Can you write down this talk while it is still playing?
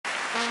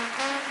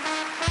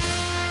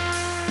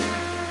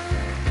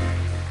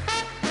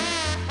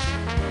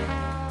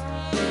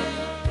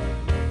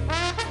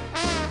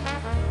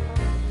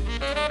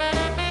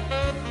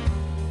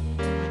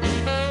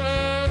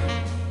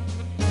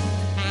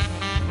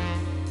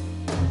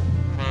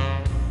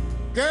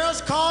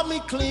Girls call me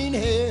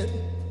Cleanhead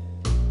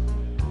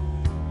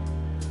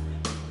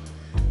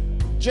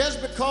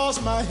just because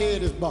my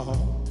head is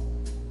bald.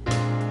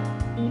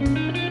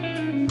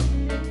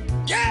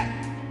 Yeah!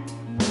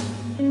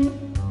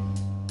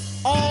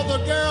 All the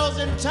girls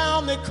in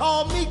town, they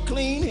call me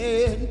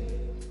Cleanhead.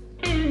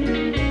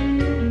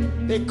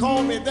 They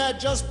call me that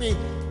just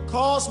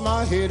because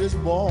my head is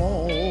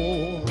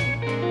bald.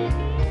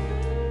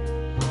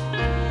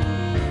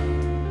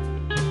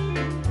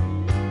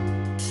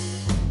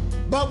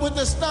 But with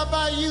the stuff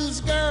I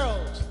use,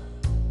 girls,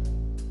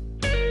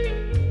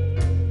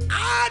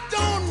 I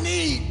don't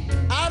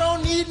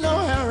need no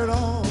hair at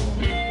all.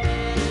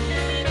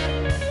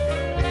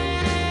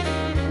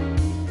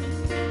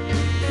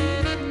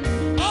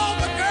 All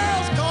the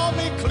girls call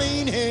me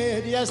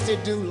Cleanhead. Yes, they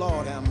do,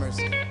 Lord have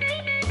mercy.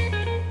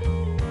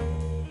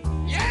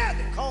 Yeah,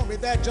 they call me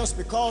that just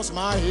because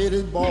my head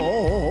is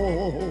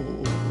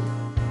bald.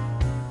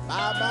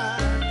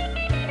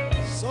 Bye-bye,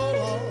 so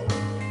long.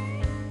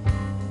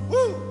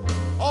 Woo!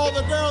 All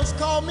the girls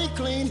call me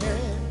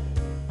Cleanhead.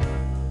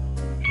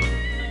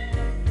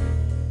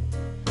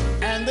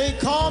 And they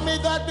call me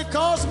that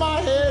because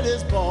my head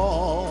is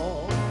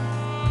bald.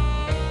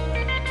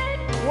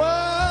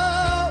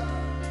 Well,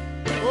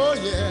 oh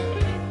yeah.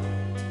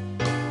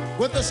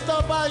 With the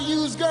stuff I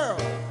use, girl,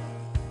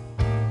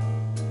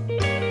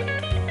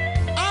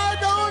 I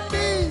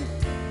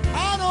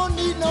don't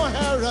need no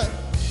haircut.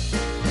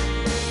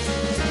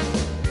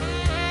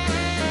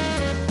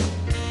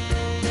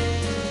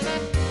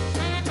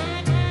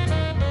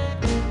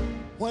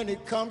 When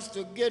it comes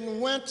to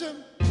getting winter,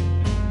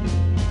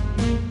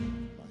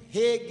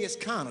 head gets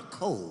kind of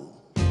cold.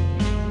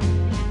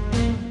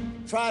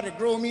 Try to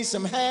grow me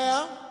some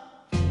hair,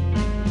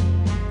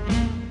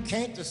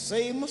 can't to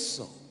save my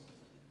soul.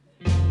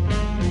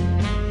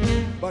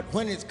 But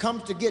when it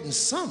comes to getting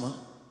summer,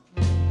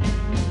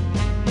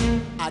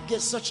 I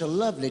get such a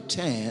lovely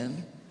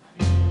tan.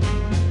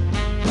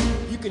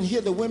 You can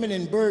hear the women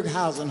in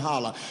Burgausen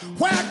holler,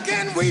 "Where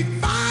can we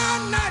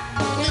find that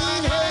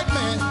Cleanhead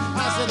man?"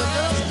 I said, the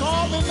girls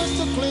call me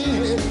Mr.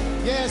 Cleanhead.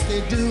 Yes,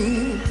 they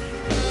do.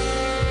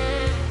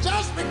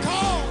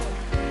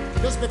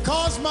 Just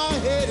because my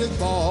head is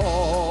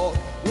bald.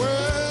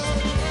 Well,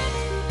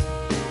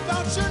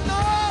 don't you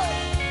know,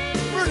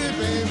 pretty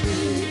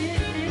baby,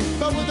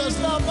 but with the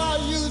stuff I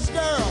use,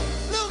 girl,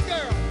 little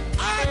girl,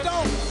 I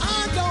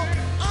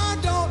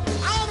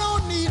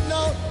don't need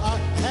no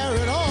hair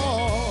at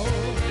all.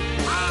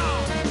 Ow.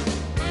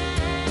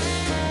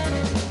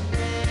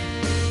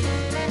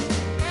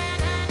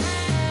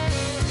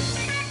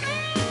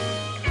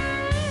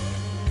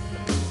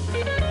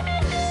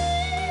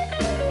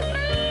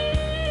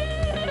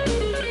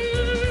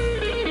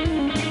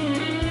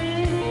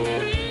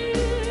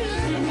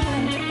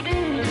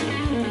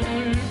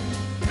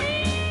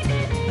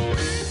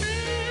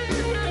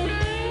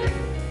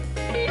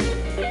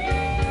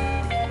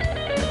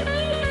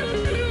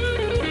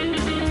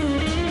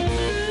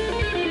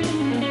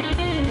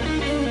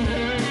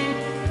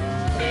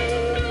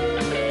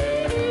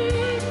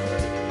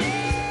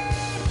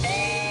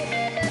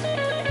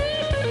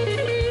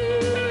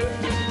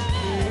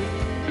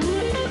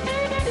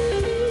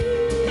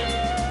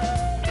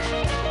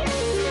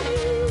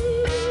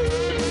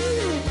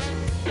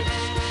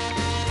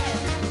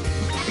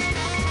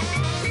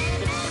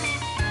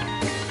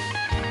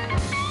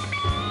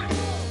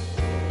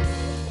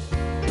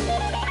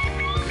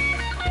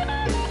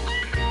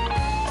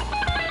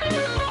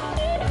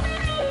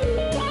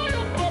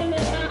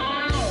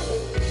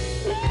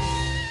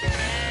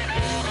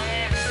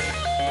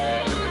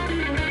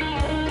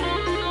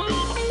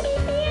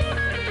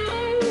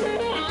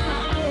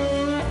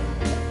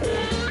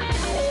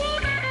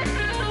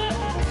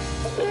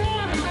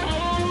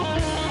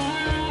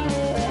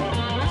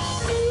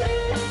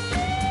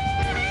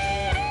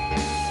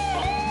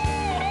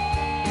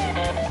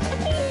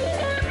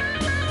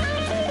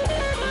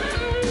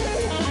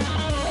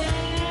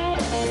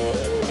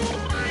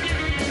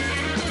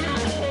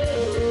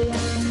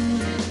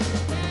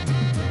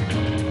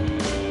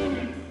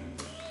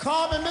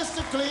 Call me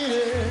Mr.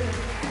 Cleanhead,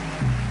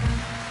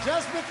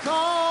 just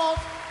because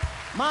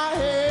my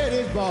head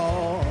is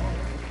bald.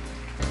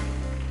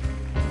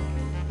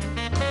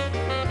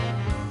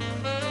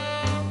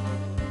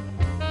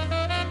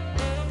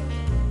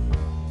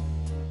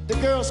 The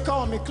girls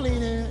call me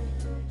Cleanhead,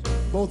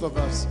 both of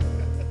us,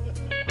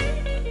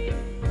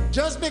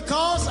 just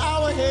because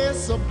our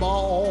heads are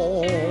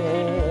bald.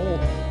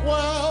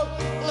 Well,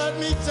 let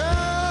me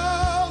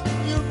tell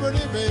you,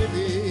 pretty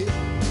baby,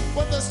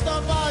 with the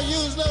stuff I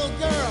use, little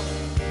girl,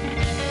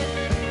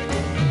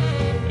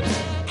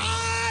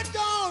 I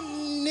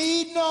don't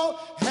need no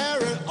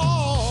hair at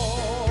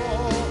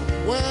all.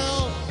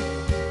 Well,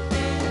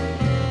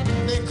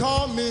 they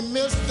call me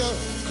Mr.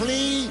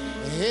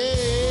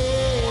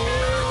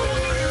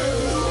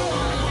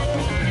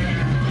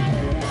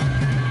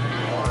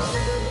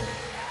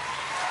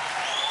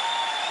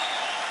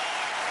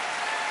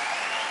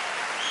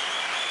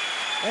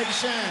 Thank you,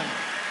 Shine.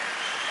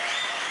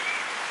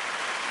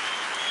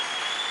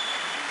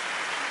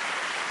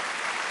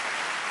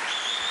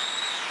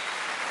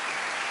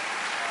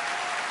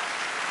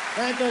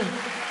 Thank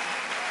you.